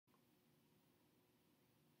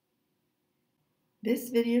This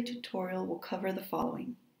video tutorial will cover the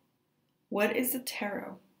following. What is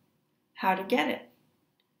Zotero? How to get it?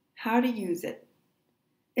 How to use it?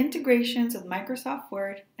 Integrations with Microsoft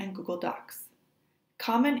Word and Google Docs.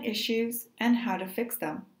 Common issues and how to fix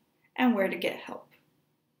them, and where to get help.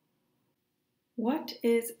 What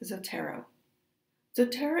is Zotero?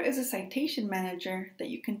 Zotero is a citation manager that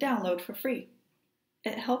you can download for free.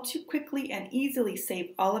 It helps you quickly and easily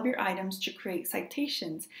save all of your items to create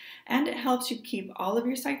citations, and it helps you keep all of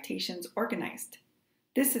your citations organized.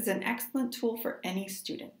 This is an excellent tool for any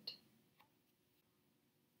student.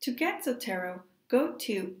 To get Zotero, go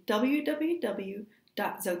to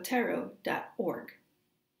www.zotero.org.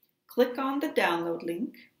 Click on the download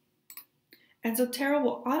link, and Zotero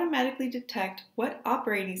will automatically detect what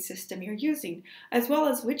operating system you're using, as well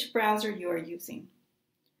as which browser you are using.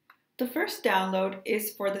 The first download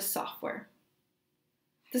is for the software.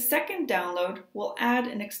 The second download will add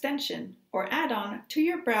an extension or add-on to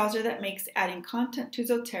your browser that makes adding content to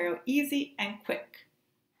Zotero easy and quick.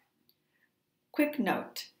 Quick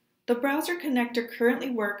note, the browser connector currently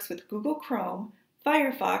works with Google Chrome,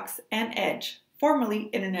 Firefox, and Edge, formerly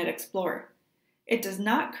Internet Explorer. It does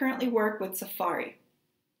not currently work with Safari.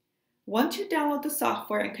 Once you download the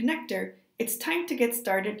software and connector, it's time to get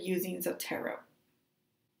started using Zotero.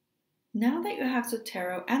 Now that you have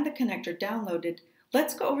Zotero and the connector downloaded,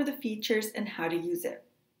 let's go over the features and how to use it.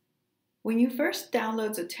 When you first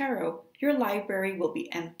download Zotero, your library will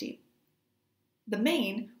be empty. The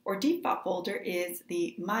main or default folder is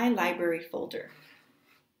the My Library folder.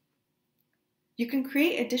 You can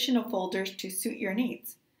create additional folders to suit your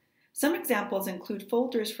needs. Some examples include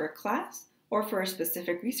folders for a class or for a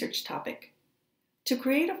specific research topic. To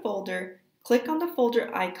create a folder, click on the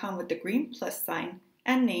folder icon with the green plus sign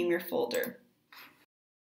and name your folder.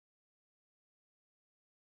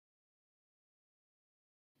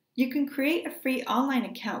 You can create a free online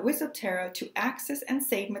account with Zotero to access and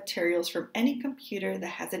save materials from any computer that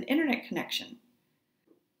has an internet connection.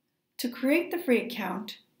 To create the free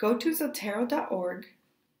account, go to zotero.org,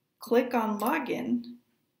 click on Login,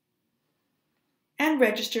 and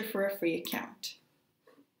register for a free account.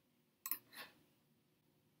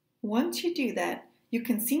 Once you do that, you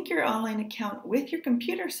can sync your online account with your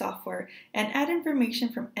computer software and add information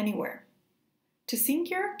from anywhere. To sync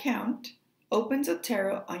your account, open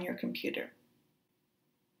Zotero on your computer.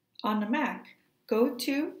 On a Mac, go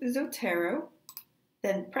to Zotero,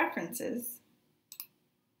 then Preferences,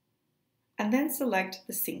 and then select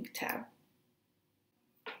the Sync tab.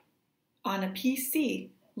 On a PC,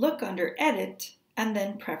 look under Edit and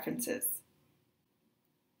then Preferences.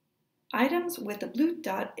 Items with a blue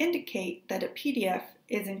dot indicate that a PDF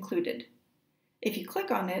is included. If you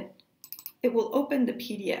click on it, it will open the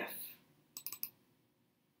PDF.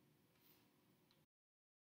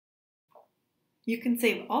 You can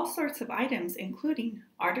save all sorts of items, including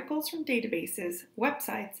articles from databases,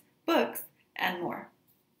 websites, books, and more.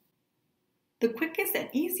 The quickest and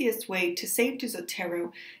easiest way to save to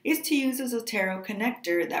Zotero is to use a Zotero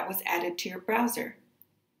connector that was added to your browser.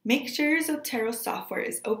 Make sure your Zotero software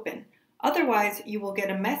is open. Otherwise, you will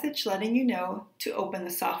get a message letting you know to open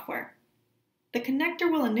the software. The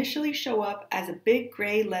connector will initially show up as a big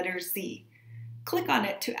gray letter Z. Click on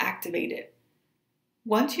it to activate it.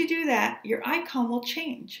 Once you do that, your icon will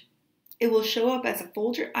change. It will show up as a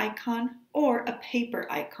folder icon or a paper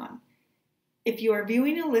icon. If you are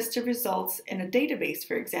viewing a list of results in a database,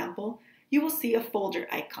 for example, you will see a folder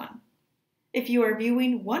icon. If you are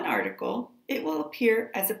viewing one article, it will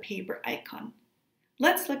appear as a paper icon.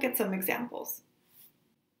 Let's look at some examples.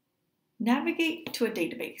 Navigate to a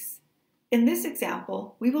database. In this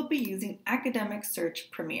example, we will be using Academic Search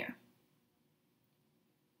Premier.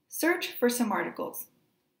 Search for some articles.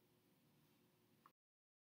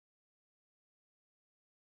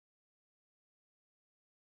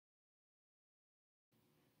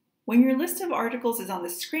 When your list of articles is on the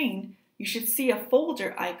screen, you should see a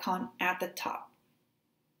folder icon at the top.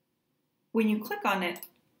 When you click on it,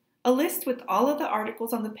 a list with all of the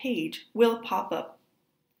articles on the page will pop up.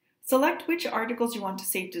 Select which articles you want to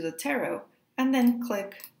save to Zotero, and then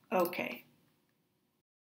click OK.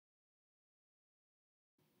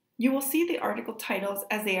 You will see the article titles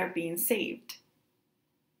as they are being saved.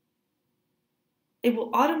 It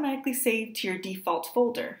will automatically save to your default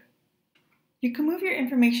folder. You can move your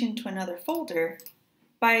information to another folder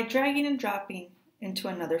by dragging and dropping into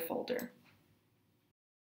another folder.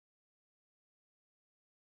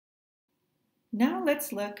 Now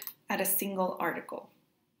let's look at a single article.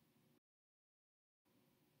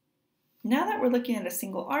 Now that we're looking at a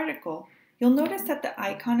single article, you'll notice that the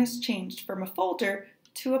icon has changed from a folder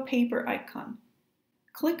to a paper icon.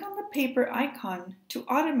 Click on the paper icon to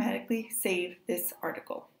automatically save this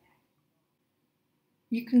article.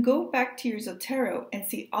 You can go back to your Zotero and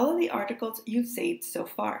see all of the articles you've saved so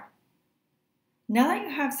far. Now that you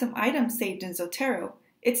have some items saved in Zotero,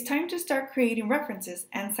 it's time to start creating references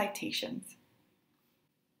and citations.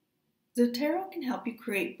 Zotero can help you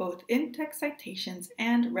create both in-text citations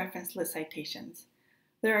and reference list citations.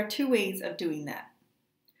 There are two ways of doing that.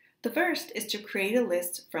 The first is to create a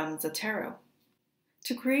list from Zotero.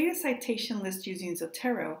 To create a citation list using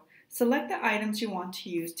Zotero, select the items you want to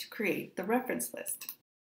use to create the reference list.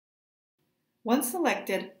 Once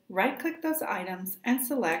selected, right-click those items and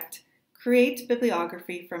select Create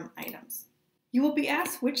Bibliography from Items. You will be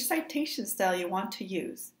asked which citation style you want to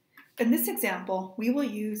use. In this example, we will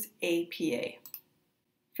use APA.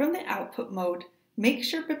 From the output mode, make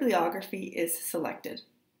sure bibliography is selected.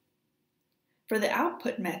 For the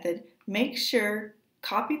output method, make sure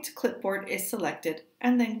Copy to Clipboard is selected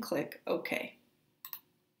and then click OK.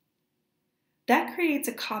 That creates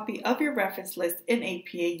a copy of your reference list in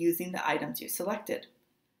APA using the items you selected.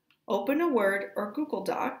 Open a Word or Google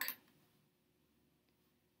Doc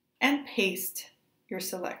and paste your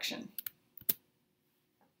selection.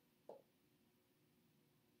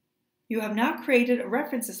 You have now created a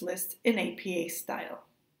references list in APA style.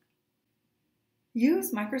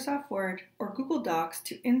 Use Microsoft Word or Google Docs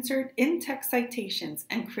to insert in-text citations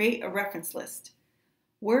and create a reference list.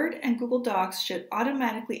 Word and Google Docs should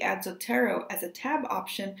automatically add Zotero as a tab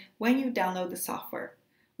option when you download the software.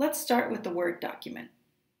 Let's start with the Word document.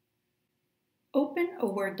 Open a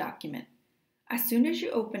Word document. As soon as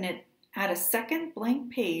you open it, add a second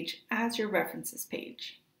blank page as your references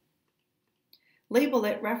page. Label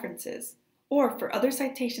it References, or for other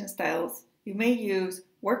citation styles, you may use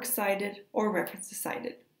Works Cited or References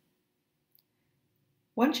Cited.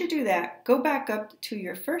 Once you do that, go back up to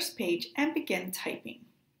your first page and begin typing.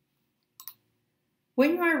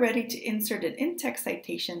 When you are ready to insert an in-text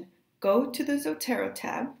citation, go to the Zotero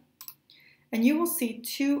tab, and you will see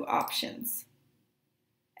two options: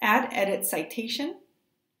 Add Edit Citation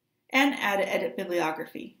and Add Edit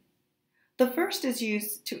Bibliography. The first is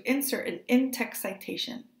used to insert an in-text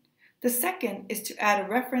citation. The second is to add a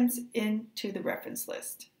reference into the reference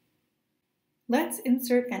list. Let's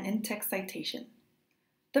insert an in-text citation.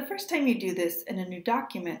 The first time you do this in a new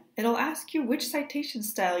document, it'll ask you which citation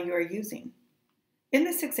style you are using. In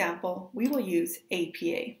this example, we will use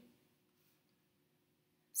APA.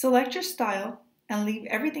 Select your style and leave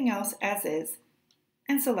everything else as is,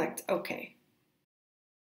 and select OK.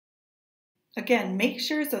 Again, make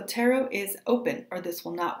sure Zotero is open or this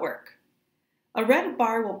will not work. A red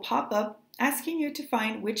bar will pop up asking you to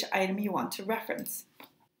find which item you want to reference.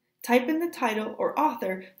 Type in the title or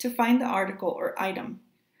author to find the article or item.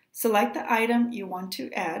 Select the item you want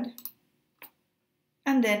to add,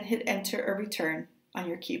 and then hit Enter or Return on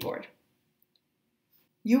your keyboard.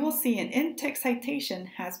 You will see an in-text citation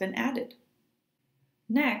has been added.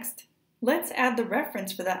 Next, let's add the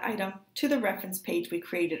reference for that item to the reference page we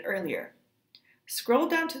created earlier. Scroll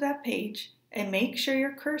down to that page and make sure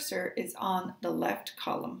your cursor is on the left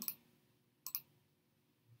column.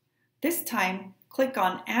 This time, click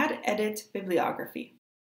on Add Edit Bibliography.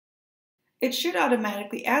 It should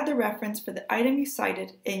automatically add the reference for the item you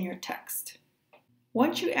cited in your text.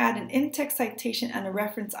 Once you add an in-text citation and a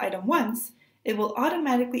reference item once, it will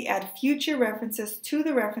automatically add future references to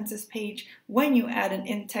the references page when you add an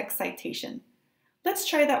in-text citation. Let's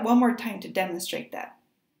try that one more time to demonstrate that.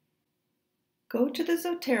 Go to the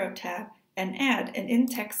Zotero tab and add an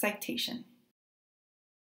in-text citation.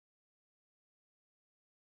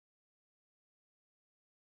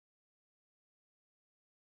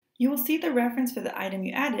 You will see the reference for the item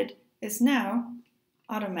you added is now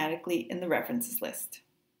automatically in the references list.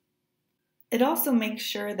 It also makes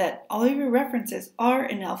sure that all of your references are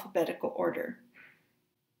in alphabetical order.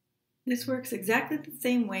 This works exactly the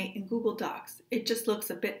same way in Google Docs, it just looks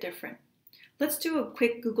a bit different. Let's do a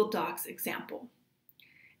quick Google Docs example.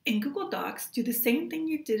 In Google Docs, do the same thing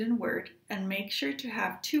you did in Word and make sure to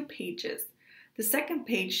have two pages. The second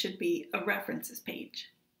page should be a references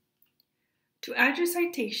page. To add your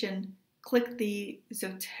citation, click the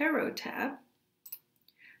Zotero tab,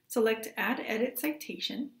 select Add Edit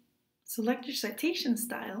Citation, select your citation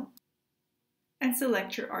style, and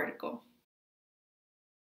select your article.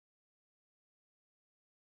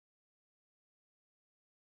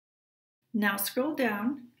 Now scroll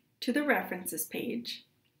down to the references page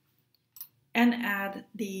and add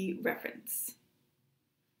the reference.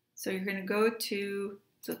 So you're going to go to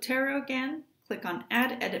Zotero again, click on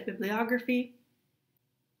Add Edit Bibliography,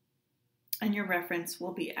 and your reference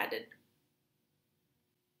will be added.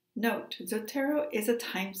 Note, Zotero is a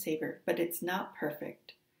time saver, but it's not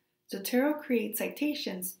perfect. Zotero creates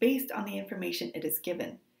citations based on the information it is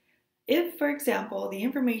given. If, for example, the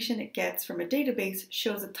information it gets from a database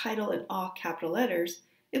shows a title in all capital letters,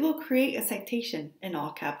 it will create a citation in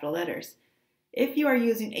all capital letters. If you are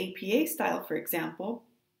using APA style, for example,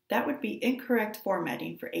 that would be incorrect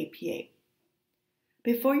formatting for APA.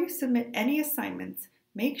 Before you submit any assignments,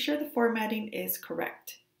 make sure the formatting is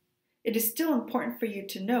correct. It is still important for you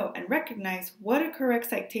to know and recognize what a correct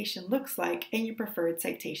citation looks like in your preferred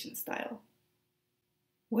citation style.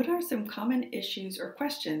 What are some common issues or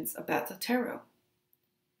questions about Zotero?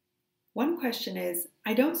 One question is,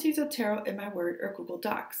 I don't see Zotero in my Word or Google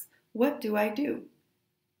Docs. What do I do?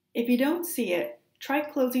 If you don't see it, try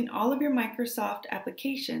closing all of your Microsoft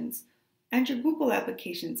applications and your Google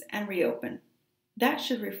applications and reopen. That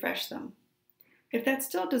should refresh them. If that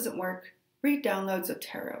still doesn't work, re-download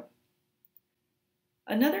Zotero.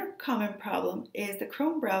 Another common problem is the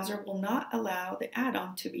Chrome browser will not allow the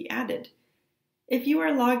add-on to be added. If you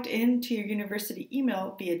are logged into your university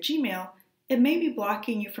email via Gmail, it may be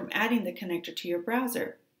blocking you from adding the connector to your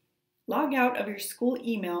browser. Log out of your school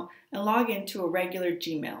email and log into a regular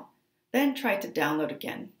Gmail. Then try to download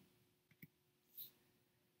again.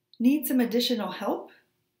 Need some additional help?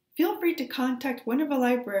 Feel free to contact one of our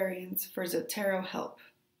librarians for Zotero help.